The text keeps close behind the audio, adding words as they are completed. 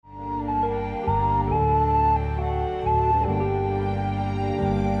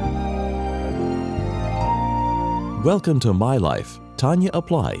Welcome to My Life, Tanya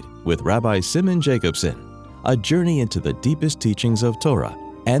Applied, with Rabbi Simon Jacobson, a journey into the deepest teachings of Torah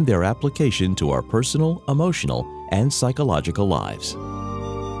and their application to our personal, emotional, and psychological lives.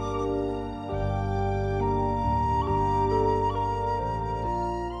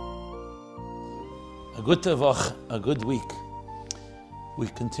 A good tevach, a good week. We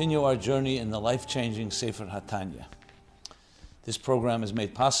continue our journey in the life-changing Sefer HaTanya. This program is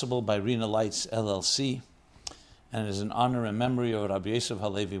made possible by Rena Lights LLC, and it is in honor and memory of Rabbi Yosef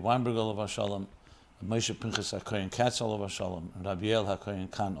Halevi Weinberg Olav Shalom, Moshe Pinchas HaKoyen Katz Olav Shalom, and Rabbi El HaKoyen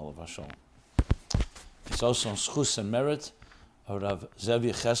Khan Olav Shalom. It's also in schus and merit of Rav Zev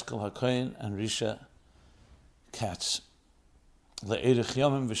Yecheskel HaKoyen and Risha Katz, Le'erich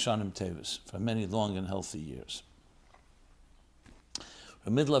Yomim V'shanim Tevis, for many long and healthy years. We're in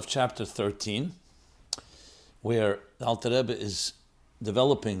the middle of chapter 13, where the Alter Rebbe is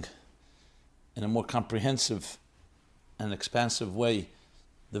developing in a more comprehensive and expansive way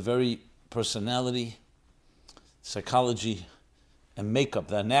the very personality, psychology, and makeup,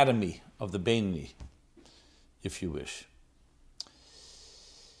 the anatomy of the Benoni, if you wish.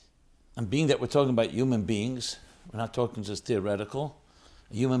 And being that we're talking about human beings, we're not talking just theoretical.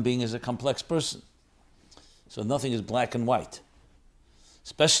 A human being is a complex person. So nothing is black and white,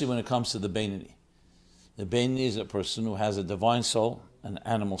 especially when it comes to the Benoni. The Benoni is a person who has a divine soul, an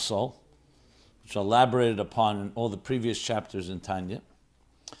animal soul, which are elaborated upon in all the previous chapters in Tanya,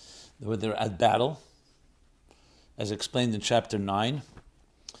 where they're at battle, as explained in chapter 9,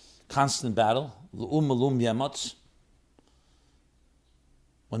 constant battle, l'um malum yemotz.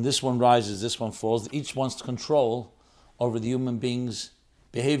 When this one rises, this one falls, each wants control over the human being's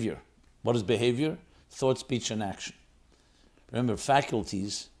behavior. What is behavior? Thought, speech, and action. Remember,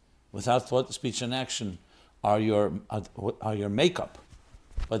 faculties without thought, speech, and action are your makeup.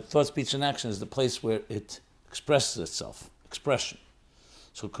 But thought, speech, and action is the place where it expresses itself, expression.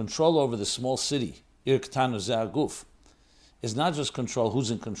 So control over the small city, Ir Ktanu Ze'aguf, is not just control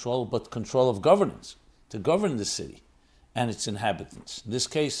who's in control, but control of governance, to govern the city and its inhabitants. In this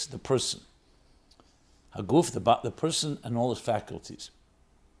case, the person. Haguf, the person and all his faculties.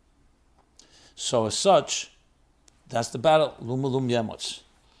 So as such, that's the battle, Lumulum Yemots,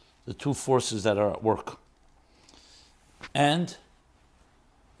 the two forces that are at work. And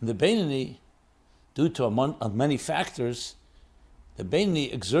the Benoni, due to many factors, the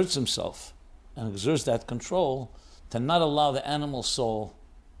Benoni exerts himself and exerts that control to not allow the animal soul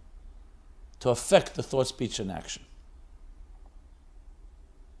to affect the thought, speech, and action.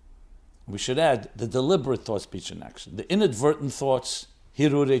 We should add the deliberate thought, speech, and action. The inadvertent thoughts,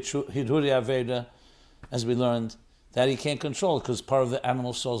 hiruri aveda, as we learned, that he can't control because part of the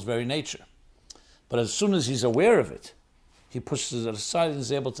animal soul's very nature. But as soon as he's aware of it, he pushes it aside and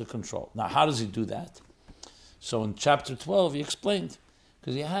is able to control. Now, how does he do that? So in chapter 12, he explained,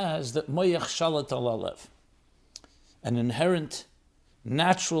 because he has that moyach shalat alalev, an inherent,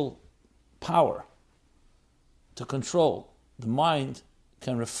 natural power to control. The mind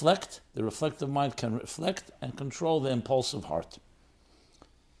can reflect, the reflective mind can reflect and control the impulsive heart.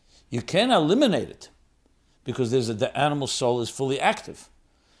 You can't eliminate it, because the animal soul is fully active,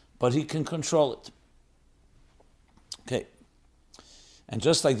 but he can control it. Okay. And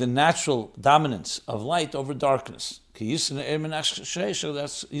just like the natural dominance of light over darkness, that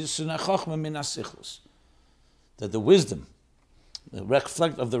the wisdom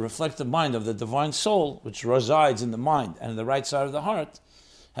of the reflective mind of the divine soul, which resides in the mind and in the right side of the heart,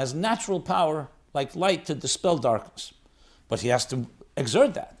 has natural power like light to dispel darkness. But he has to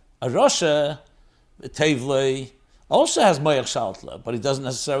exert that. A Rasha, Tevlei, also has Moyach Shaltla, but he doesn't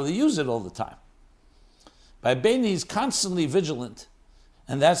necessarily use it all the time. By Benoni, he's constantly vigilant,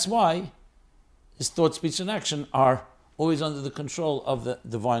 and that's why his thought, speech, and action are always under the control of the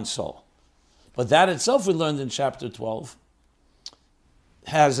divine soul. But that itself, we learned in chapter 12,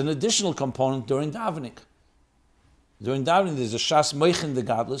 has an additional component during davening. During davening, there's a shas moichin the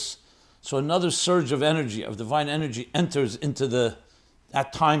godless, so another surge of energy, of divine energy, enters into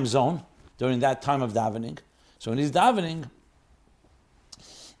that time zone during that time of davening. So when he's davening,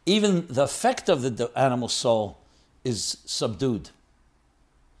 even the effect of the animal soul is subdued.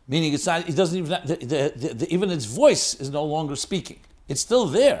 Meaning it's not, it doesn't even, even its voice is no longer speaking. It's still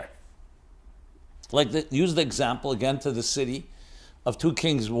there. Use the example again to the city of two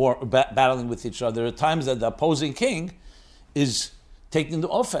kings battling with each other. There are times that the opposing king is taking the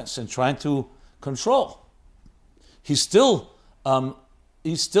offense and trying to control. He still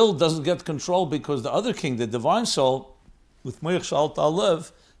doesn't get control because the other king, the divine soul, with Moyach Shalt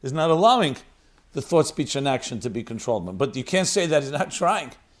Alev, is not allowing the thought, speech, and action to be controlled. But you can't say that he's not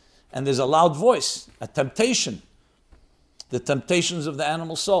trying. And there's a loud voice, a temptation the temptations of the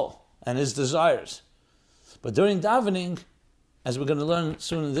animal soul and his desires. But during davening, as we're going to learn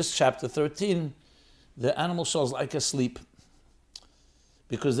soon in this chapter 13, the animal soul is like asleep.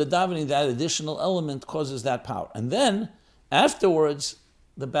 Because the davening, that additional element, causes that power. And then, afterwards,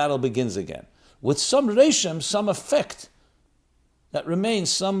 the battle begins again. With some reshem, some effect that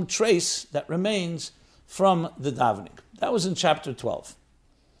remains, some trace that remains from the davening. That was in chapter 12.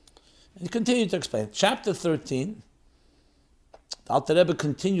 And he continued to explain. Chapter 13, the Alter Rebbe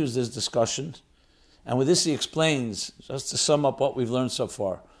continues this discussion, and with this he explains, just to sum up what we've learned so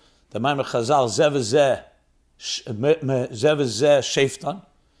far, the Maimer Chazal, Zeh Sheftan,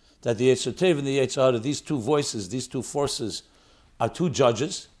 that the Yetzer Tov and the Yetzer Hara, these two voices, these two forces, are two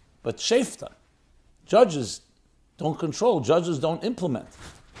judges, but Sheftan, judges don't control, judges don't implement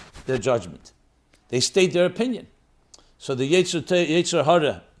their judgment. They state their opinion. So the Yetzer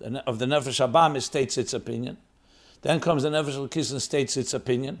Hara of the Nefesh Habam states its opinion. Then comes the Nefesh Elokis and states its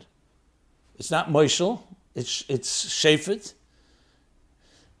opinion. It's not Moishel, it's Shefet.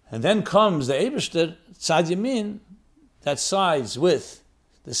 And then comes the Eibishter, Tzad Yamin, that sides with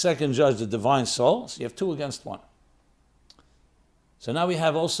the second judge, the divine soul. So you have two against one. So now we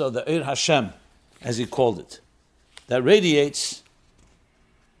have also the Ir Hashem, as he called it, that radiates,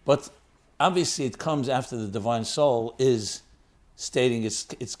 but obviously it comes after the divine soul is stating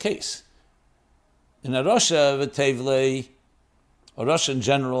its case. In a Rasha V'Tevlei, a Rasha in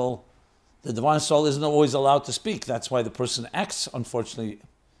general, the divine soul isn't always allowed to speak. That's why the person acts, unfortunately,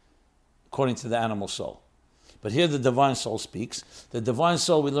 according to the animal soul. But here the divine soul speaks. The divine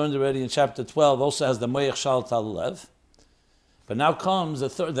soul, we learned already in chapter 12, also has the Moyach Shal Tal Lev. But now comes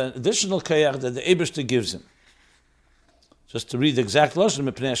the additional kayach that the Eibishter gives him. Just to read the exact lashon,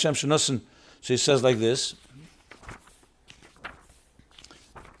 Mipnei Hashem Shenosen, so he says like this.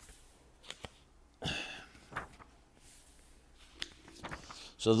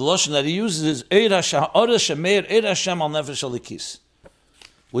 So the lashon that he uses is Eir Hashem, Ora Shemeir Eir Hashem al Nefesh Elikis,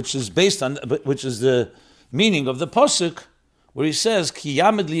 which is based on, which is the meaning of the pasuk, where he says, Ki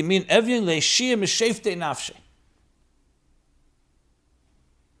Yamed Limin Evyin Leishiyah Mishefte Nafshe.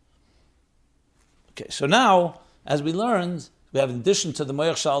 Okay, so now, as we learned, we have in addition to the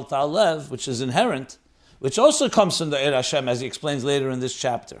Moyach Shal Tal Lev, which is inherent, which also comes from the Eir Hashem, as he explains later in this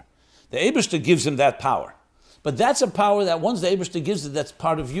chapter. The Eibishter gives him that power. But that's a power that once the Eibishter gives it, that's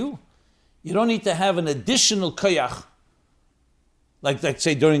part of you. You don't need to have an additional koyach, like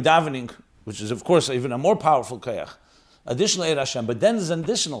say during davening, which is of course even a more powerful koyach, additional Eir Hashem. But then there's an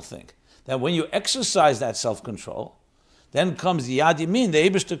additional thing, that when you exercise that self-control, then comes the Yad Yamin, the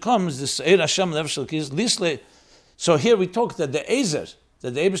Eibishter comes, this Eir Hashem, Lisle. So here we talk that the Ezer,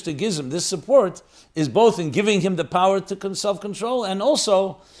 that the Eibishter gives him, this support, is both in giving him the power to self-control, and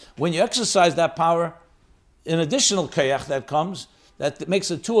also when you exercise that power, an additional kayach that comes, that makes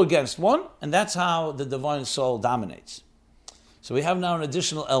it 2 against 1, and that's how the divine soul dominates. So we have now an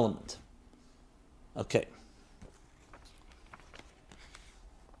additional element. Okay.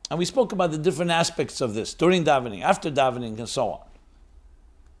 And we spoke about the different aspects of this, during davening, after davening, and so on.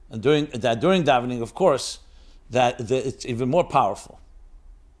 And during davening, of course, it's even more powerful.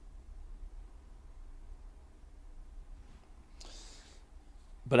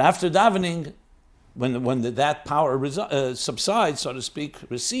 But after davening, when that power subsides, so to speak,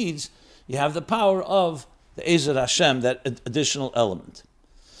 recedes, you have the power of the Ezer Hashem, that additional element.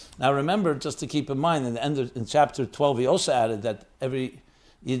 Now remember, just to keep in mind, in the end in chapter 12, he also added that every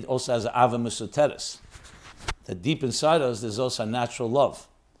Yid also has an Ava Mesoteres, that deep inside us there's also a natural love.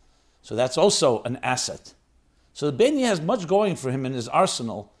 So that's also an asset. So the Benoni has much going for him in his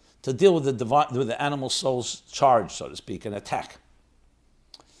arsenal to deal with the animal soul's charge, so to speak, an attack.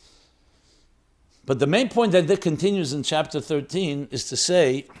 But the main point that continues in chapter 13 is to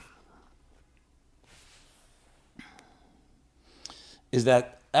say is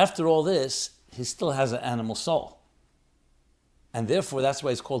that after all this, he still has an animal soul. And therefore, that's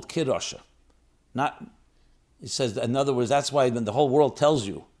why it's called Kirosha. He says, in other words, that's why when the whole world tells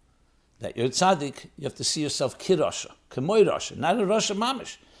you that you're tzaddik, you have to see yourself Kirosha, Kemoy Rosha, not a Rosha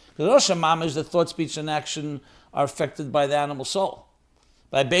Mamish. Because Rosha Mamish, the thought, speech, and action are affected by the animal soul.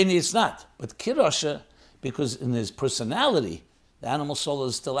 By Benoni, it's not. But Kirosha, because in his personality, the animal soul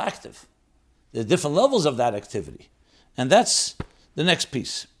is still active. There are different levels of that activity. And that's the next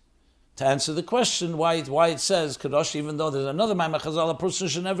piece. To answer the question why it says Kirosha, even though there's another Maimar Chazal, a person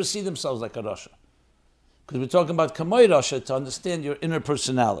should never see themselves like Kirosha. Because we're talking about Kamoy Rosha to understand your inner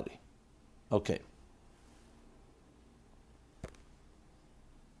personality. Okay.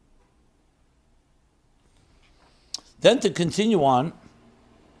 Then to continue on,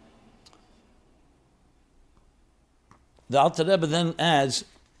 the Alter Rebbe then adds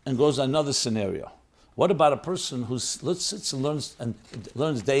and goes to another scenario. What about a person who sits and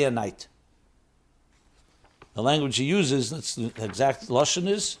learns day and night? The language he uses, that's the exact lashon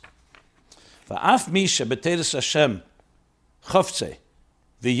is, "Va'af misha b'teres Hashem chaftzei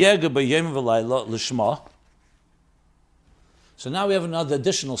v'yega b'yem v'layla l'shma." So now we have another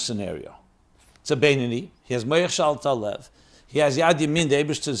additional scenario. It's a Benoni. He has Moyach Shal Talev. He has Yad Yamin, the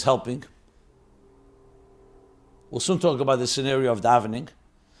Eibishter is helping. We'll soon talk about the scenario of davening.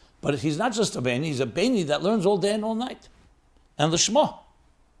 But he's not just a Benoni, he's a Benoni that learns all day and all night. And l'shma.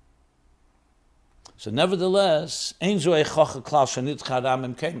 So nevertheless, it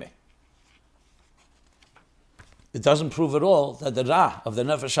doesn't prove at all that the Ra of the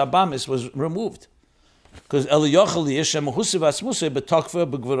Nefesh Habamis was removed. Because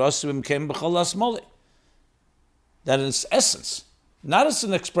that in its essence, not as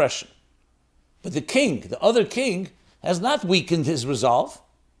an expression, but the king, the other king, has not weakened his resolve.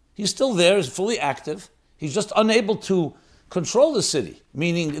 He's still there, he's fully active. He's just unable to control the city,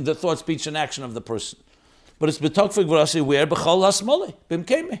 meaning the thought, speech, and action of the person. But it's betokfik v'rasi where b'chol hasmole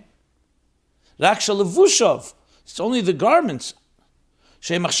b'mkeme. Raksha levushav. It's only the garments.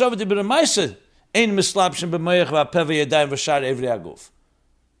 Shei machshav d'b'remaisa ein mislabshin b'mayach v'apeva yadayim v'shar evri aguf.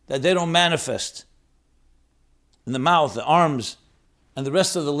 That they don't manifest in the mouth, the arms, and the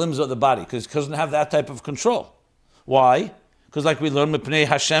rest of the limbs of the body, because it doesn't have that type of control. Why? Because like we learned, mipnei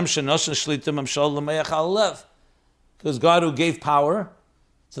Hashem shenoshen shlitim amshal l'mayach ha'alev. Because God who gave power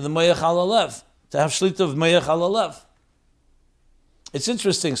to the Mayach Halalev, to have Shlita of Mayach Halalev. It's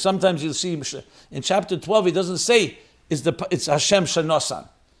interesting, sometimes you'll see in chapter 12, he doesn't say it's Hashem Shanosan.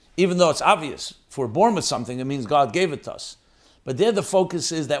 Even though it's obvious, if we're born with something, it means God gave it to us. But there the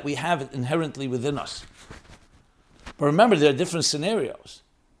focus is that we have it inherently within us. But remember, there are different scenarios.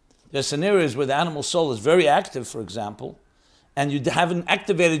 There are scenarios where the animal soul is very active, for example, and you haven't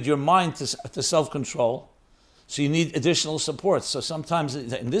activated your mind to self-control. So you need additional support. So sometimes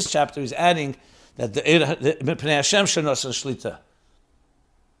in this chapter he's adding that the Mipnei Hashem Shenosan Shlita.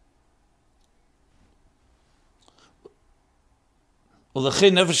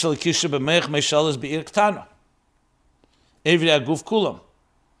 Ulachin nefesh l'kisha b'meich meishalas b'ir ktana. Evri aguf kulam.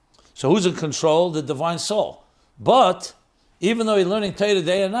 So who's in control? The divine soul. But even though he's learning Torah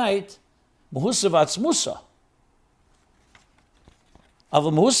day and night, muhusav atzmusa.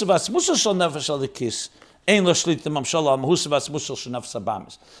 Aval muhusav atzmusa shal nefesh l'kis. Now we're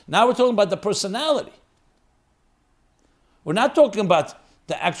talking about the personality. We're not talking about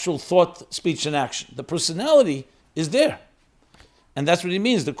the actual thought, speech, and action. The personality is there. And that's what he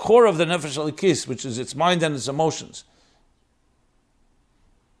means. The core of the Nefesh Elikis, which is its mind and its emotions,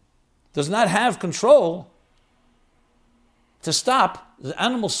 does not have control to stop the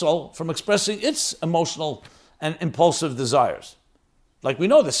animal soul from expressing its emotional and impulsive desires. Like we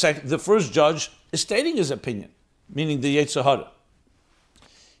know, the first judge is stating his opinion, meaning the Yetzer Hara.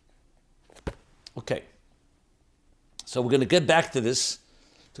 Okay. So we're going to get back to this,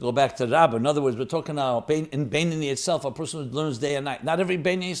 to go back to Rabbah. In other words, we're talking now in Benoni itself, a person who learns day and night. Not every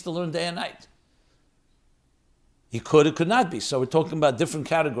Benoni needs to learn day and night. It could not be. So we're talking about different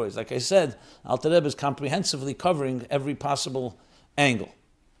categories. Like I said, Alter Rebbe is comprehensively covering every possible angle.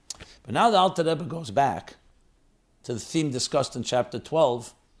 But now the Alter Rebbe goes back to the theme discussed in chapter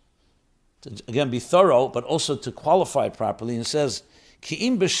 12, to again be thorough, but also to qualify properly, and says,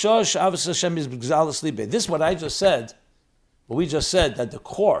 Ki'im b'shosh avos Hashem is b'gzalas libe. This, what I just said, what we just said, that the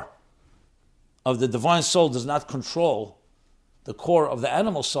core of the divine soul does not control the core of the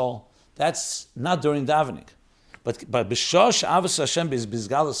animal soul, that's not during davening. But b'shosh avos Hashem is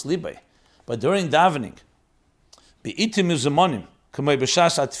b'gzalas libe. But during davening, be'itim uzamonim, k'may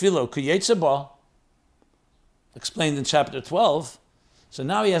b'shas atfilo k'yetzeba, explained in chapter 12, so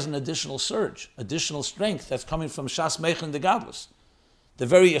now he has an additional surge, additional strength that's coming from Shas Meichen the Godless. The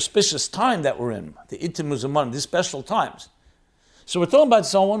very auspicious time that we're in, the Itim Uzaman, these special times. So we're talking about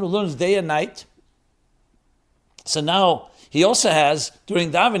someone who learns day and night. So now he also has,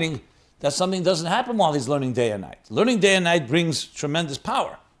 during davening, that something doesn't happen while he's learning day and night. Learning day and night brings tremendous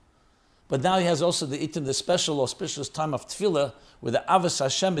power. But now he has also the Itim, the special auspicious time of Tefillah, where the Avos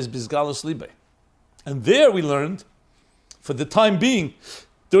Hashem is Bizgalus Libe. And there we learned, for the time being,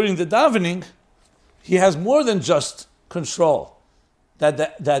 during the davening, he has more than just control. That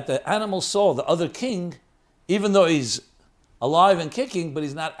the animal soul, the other king, even though he's alive and kicking, but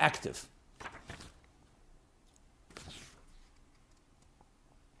he's not active.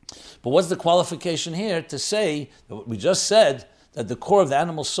 But what's the qualification here to say that what we just said, that the core of the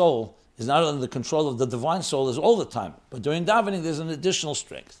animal soul is not under the control of the divine soul is all the time, but during davening there's an additional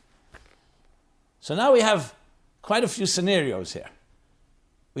strength. So now we have quite a few scenarios here.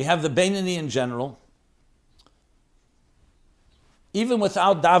 We have the Benoni in general. Even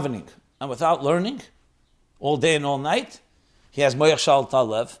without davening and without learning, all day and all night, he has Moyach Shal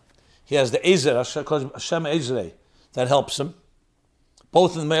Talev. He has the Ezer, Hashem Ezrei, that helps him,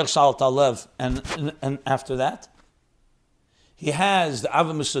 both in the Moyach Shal Talev and after that. He has the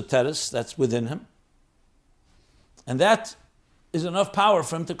Ava Mesoteres that's within him. And that is enough power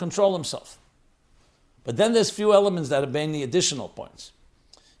for him to control himself. But then there's few elements that are being the additional points.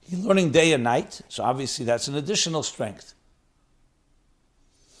 He's learning day and night, so obviously that's an additional strength.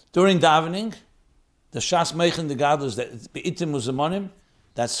 During davening, the Shas Meichen, the Gadlus, the Be'itim Uzamonim,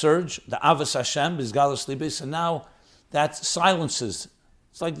 that surge, the Avas Hashem, Bizgalus Libis, and now that silences.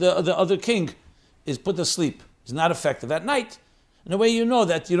 It's like the other king is put to sleep. It's not effective at night. In a way, you know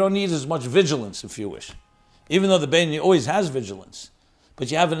that you don't need as much vigilance, if you wish. Even though the Benoni always has vigilance,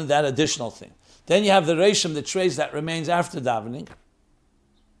 but you have that additional thing. Then you have the Reishim, the trace that remains after davening.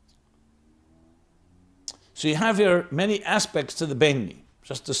 So you have here many aspects to the Benoni,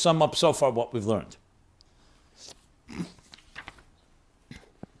 just to sum up so far what we've learned.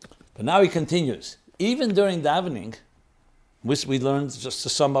 But now he continues. Even during davening, which we learned, just to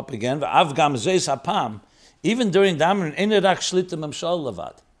sum up again, even during davening,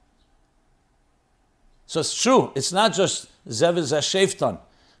 so it's true, it's not just Zeviz HaShefton,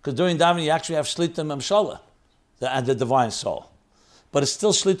 because during davening you actually have Shlita Memshala, the divine soul. But it's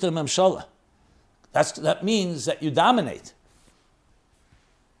still Shlita Memshala. That means that you dominate.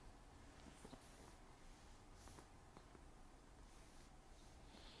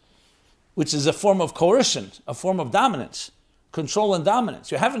 Which is a form of coercion, a form of dominance, control and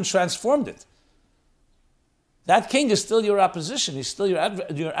dominance. You haven't transformed it. That king is still your opposition. He's still your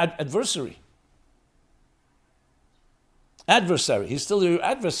adversary. He's still your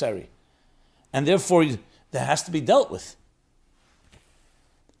adversary. And therefore, that has to be dealt with.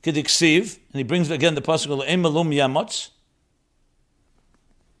 Kediksiv, and he brings again the pasuk of Emelum Yamotz,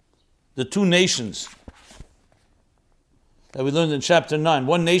 the two nations that we learned in chapter 9.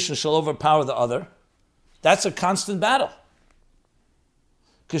 One nation shall overpower the other. That's a constant battle.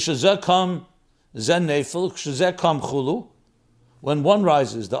 When one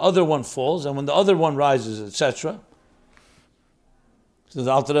rises, the other one falls, and when the other one rises, etc. So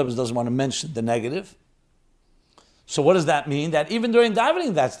the Alter Rebbe doesn't want to mention the negative. So what does that mean? That even during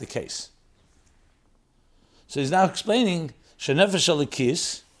davening, that's the case. So he's now explaining Shenefesh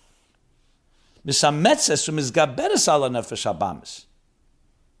Alikis Misametzes Umizgaberes Ala Nefesh Habamis,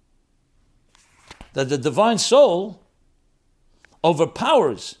 that the divine soul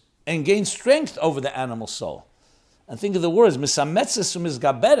overpowers and gains strength over the animal soul. And think of the words Misametzes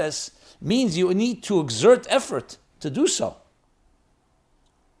Umizgaberes means you need to exert effort to do so.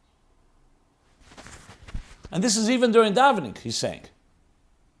 And this is even during davening, he's saying.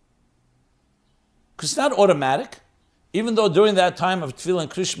 Because it's not automatic. Even though during that time of Tefillah and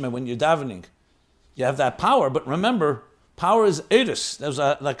Krishma, when you're davening, you have that power. But remember, power is eris. There's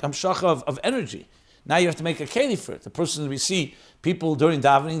like amshacha of energy. Now you have to make a keli for it. The person we see, people during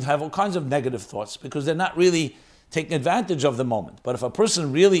davening have all kinds of negative thoughts because they're not really taking advantage of the moment. But if a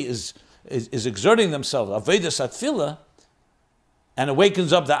person really is exerting themselves, avedus atfillah, and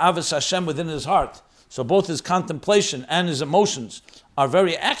awakens up the avos Hashem within his heart, so both his contemplation and his emotions are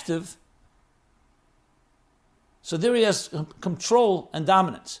very active, so there he has control and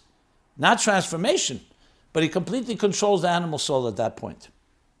dominance. Not transformation, but he completely controls the animal soul at that point.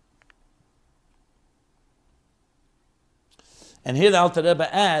 And here the Alter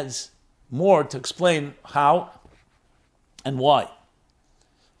Rebbe adds more to explain how and why.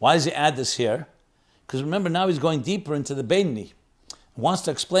 Why does he add this here? Because remember, now he's going deeper into the Benoni. He wants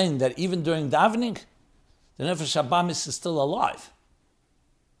to explain that even during davening, the Nefesh Habamis is still alive.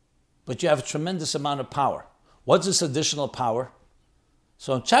 But you have a tremendous amount of power. What's this additional power?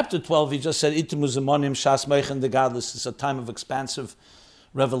 So in chapter 12, he just said, Itim Uzamonim Shas Meichen the Godless. It's a time of expansive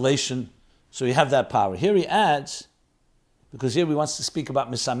revelation. So you have that power. Here he adds, because here he wants to speak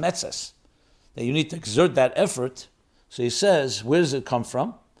about Misametzes, that you need to exert that effort. So he says, where does it come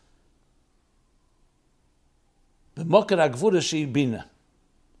from? B'moker ha'gvura she'hi bina.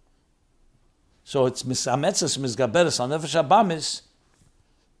 So it's Misametzes, Mizgaberes, al Nefesh Habamis,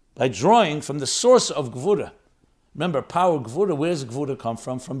 by drawing from the source of Gvura. Remember, power Gvura, where does Gvura come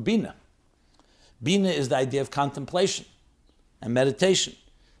from? From Bina. Bina is the idea of contemplation and meditation.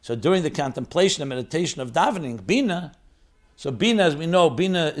 So during the contemplation and meditation of davening, Bina, so Bina, as we know,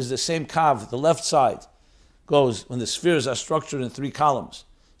 Bina is the same kav, the left side goes, when the spheres are structured in 3 columns.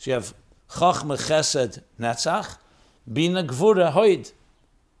 So you have Chachma, Chesed, Netzach, Bina, Gvura, Hoid.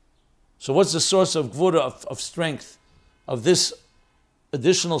 So what's the source of gvura, of strength, of this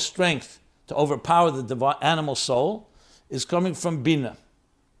additional strength to overpower the divine animal soul? Is coming from bina.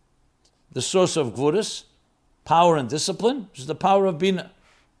 The source of gvuras, power and discipline, is the power of bina.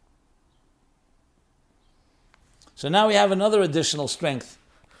 So now we have another additional strength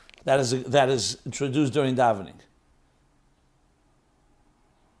that is introduced during davening.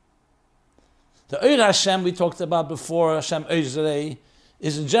 The Eir Hashem we talked about before, Hashem Eir Zerei,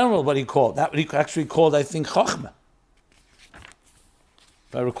 is in general what he called. That he actually called, I think, Chochmah,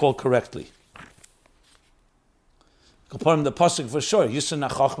 if I recall correctly. According to the pasuk for sure, Yisna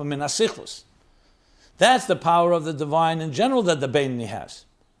Chochmah min Asichlus. That's the power of the divine in general that the Benoni has.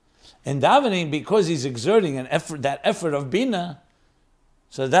 In davening, because he's exerting an effort, that effort of bina,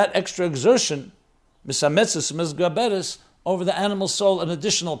 so that extra exertion, misametzes misgaberes, over the animal soul, an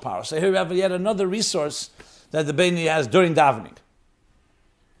additional power. So here we have yet another resource that the Benoni has during davening.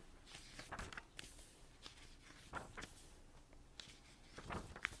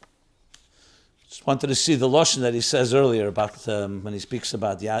 Just wanted to see the lashon that he says earlier about when he speaks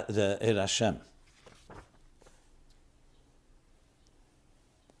about the Eir Hashem.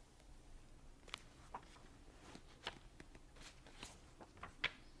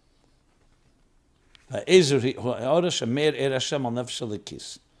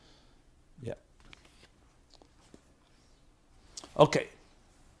 Yeah. Okay.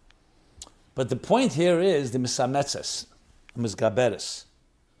 But the point here is the misametzes, misgaberes.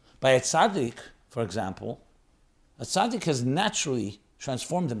 By a tzaddik, for example, a tzaddik has naturally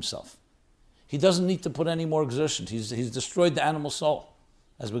transformed himself. He doesn't need to put any more exertion. He's destroyed the animal soul,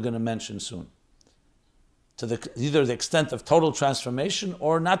 as we're going to mention soon, to either the extent of total transformation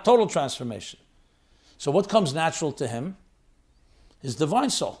or not total transformation. So what comes natural to him is divine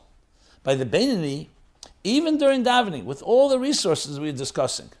soul. By the Benoni, even during davening, with all the resources we're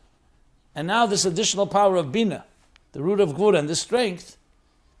discussing, and now this additional power of bina, the root of gvura and this strength,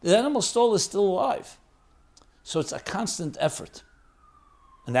 the animal soul is still alive. So it's a constant effort.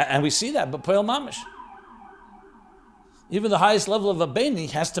 And we see that, but Poel Mamish. Even the highest level of a Benoni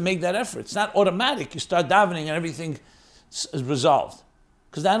has to make that effort. It's not automatic. You start davening and everything is resolved.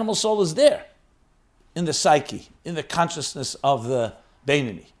 Because the animal soul is there, in the psyche, in the consciousness of the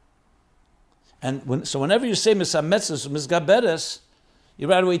Benoni. And so whenever you say misametzes or misgaberes,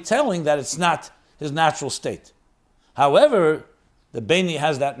 you're right away telling that it's not his natural state. However, the Benoni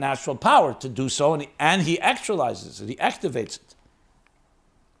has that natural power to do so, and he actualizes it, he activates it.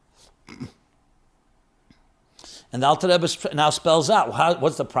 And the Alter Rebbe now spells out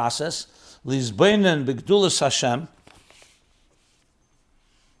what's the process. Lizbeinen b'gdulas Hashem,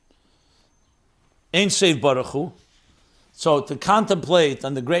 Ein Sev Baruch Hu. So to contemplate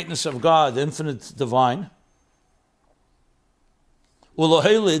on the greatness of God, the infinite divine,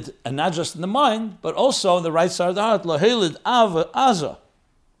 ulohelid, and not just in the mind, but also on the right side of the heart, lohelid ava aza.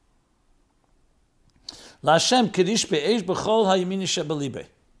 LaHashem kedish be'esh b'chol ha'yemini shebelibe.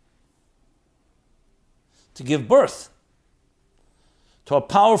 To give birth to a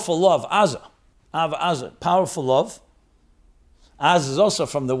powerful love, aza, ava aza, powerful love. Az is also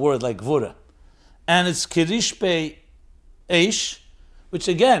from the word like gvura. And it's kedish be'esh, which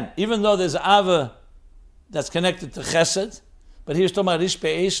again, even though there's ava that's connected to chesed, but here's talking about rish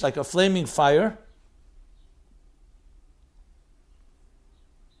be'esh, like a flaming fire.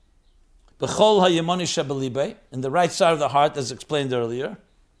 B'chol ha'yemoni shebelibe, in the right side of the heart, as explained earlier.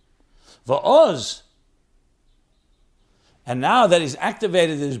 Va'oz, and now that he's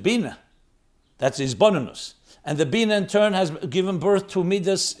activated his bina, that's his bonus, and the bina in turn has given birth to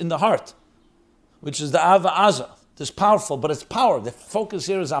midas in the heart, which is the ava aza, this powerful, but it's power. The focus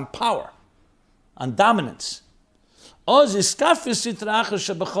here is on power, on dominance. Then the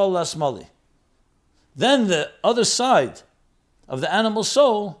other side of the animal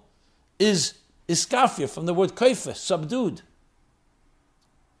soul is iskafia, from the word kaifa, subdued.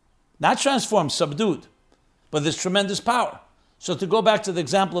 Not transformed, subdued. But there's tremendous power. So to go back to the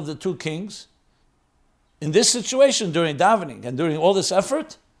example of the two kings, in this situation during davening and during all this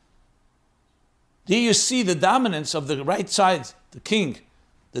effort, here you see the dominance of the right side, the king,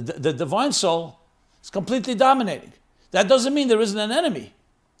 the divine soul, is completely dominating. That doesn't mean there isn't an enemy,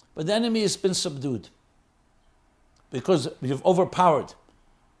 but the enemy has been subdued because you've overpowered.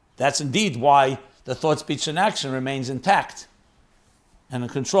 That's indeed why the thought, speech, and action remains intact and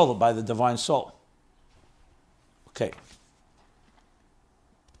controlled by the divine soul. Okay.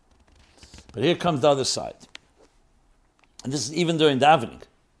 But here comes the other side. And this is even during davening.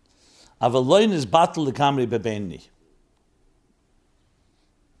 Avaloin is batal lekamri bebenni.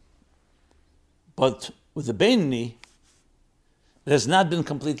 But with the Benoni, It has not been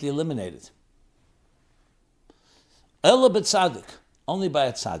completely eliminated. Ela b'tzadik, only by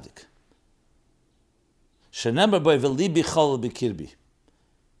a tzaddik. Shenemar by v'libi chol b'kirbi.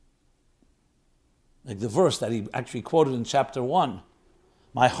 Like the verse that he actually quoted in chapter 1.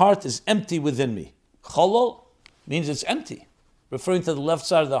 My heart is empty within me. Cholol means it's empty, referring to the left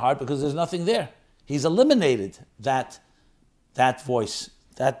side of the heart because there's nothing there. He's eliminated that voice,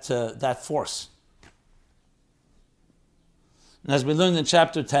 that force. And as we learned in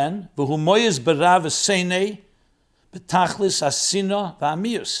chapter 10, v'hu moyes berav eseinei b'tachlis asina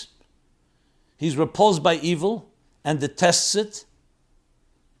v'amius. He's repulsed by evil and detests it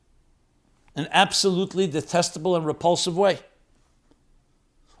in an absolutely detestable and repulsive way.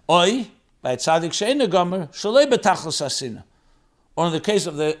 Oi, by tzaddik she'eina gomer, shalei b'tachlis asina. Or in the case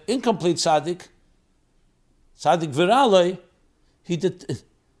of the incomplete tzaddik viraloi,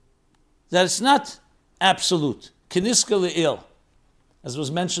 that it's not absolute. Kiniska le'il, as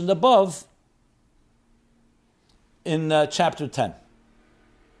was mentioned above in chapter 10.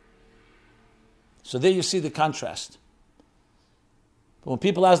 So there you see the contrast. But when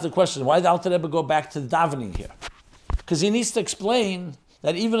people ask the question, why did Alter Rebbe go back to davening here? Because he needs to explain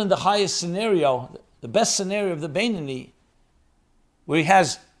that even in the highest scenario, the best scenario of the Benoni, where he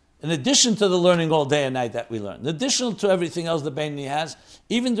has, in addition to the learning all day and night that we learn, in addition to everything else the Benoni has,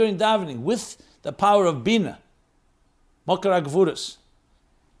 even during davening, with the power of Bina, Mokar HaGvuras,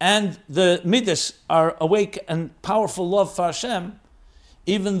 and the Midas are awake and powerful love for Hashem,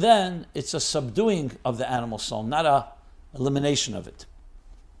 even then it's a subduing of the animal soul, not a elimination of it.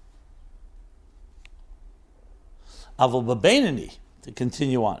 Avol b'Benoni, to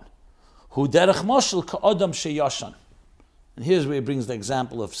continue on, hu derech moshel ka'odam sheyashan. And here's where he brings the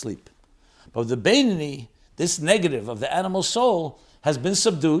example of sleep. But the Benoni, this negative of the animal soul, has been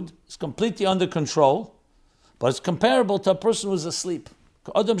subdued, it's completely under control, but it's comparable to a person who's asleep.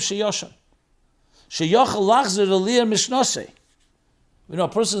 Ka'odam sheyashan. Sheyachal lachzer aliyah mishnaseh. You know, a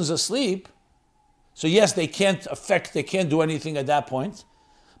person is asleep, so yes, they can't do anything at that point,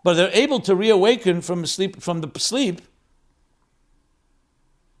 but they're able to reawaken from the sleep.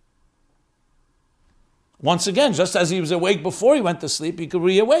 Once again, just as he was awake before he went to sleep, he could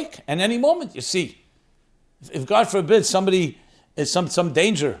reawake. And any moment, you see, if God forbid somebody, some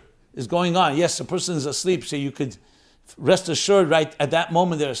danger is going on, yes, a person is asleep, so you could rest assured right at that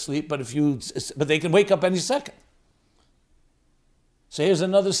moment they're asleep, but they can wake up any second. So here's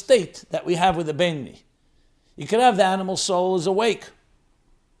another state that we have with the Benoni. You could have the animal soul is awake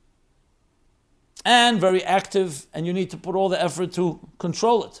and very active, and you need to put all the effort to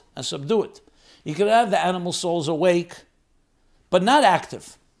control it and subdue it. You could have the animal souls awake, but not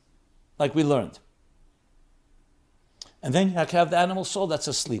active, like we learned. And then you have the animal soul that's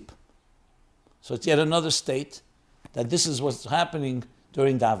asleep. So it's yet another state that this is what's happening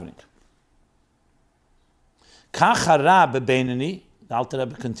during davening. Kach hara bebenoni, the Alter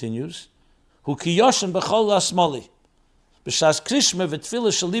Rebbe continues, hu ki yoshen b'chol lasmoli, b'shas krishma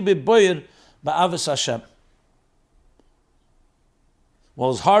v'tfilah shalibi boyer ba'avas Hashem.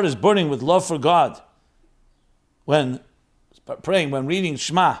 Well, his heart is burning with love for God when praying, when reading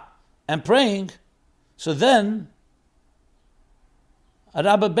Shema and praying. So then,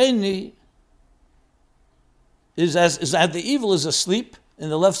 Rabbi Benoni is as the evil is asleep in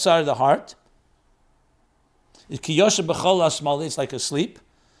the left side of the heart. It's like a sleep.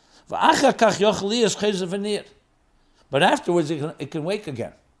 But afterwards, it can wake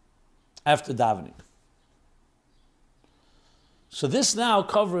again after davening. So this now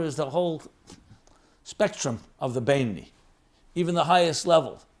covers the whole spectrum of the Benoni, even the highest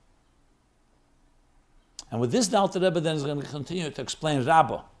level. And with this, the Alter Rebbe then is going to continue to explain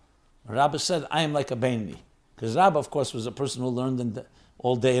Rabbah. Rabbah said, I am like a Benoni. Because Rabbah, of course, was a person who learned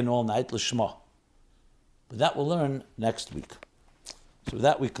all day and all night, Lishma. But that we'll learn next week. So with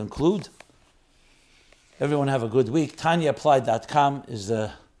that, we conclude. Everyone have a good week. TanyaApplied.com is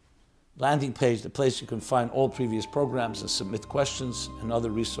the landing page, the place you can find all previous programs and submit questions and other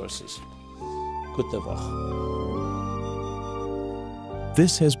resources. Good Tavach.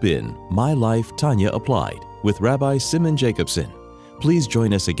 This has been My Life, Tanya Applied with Rabbi Simon Jacobson. Please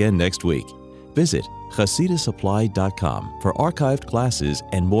join us again next week. Visit ChasidusApplied.com for archived classes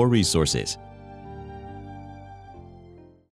and more resources.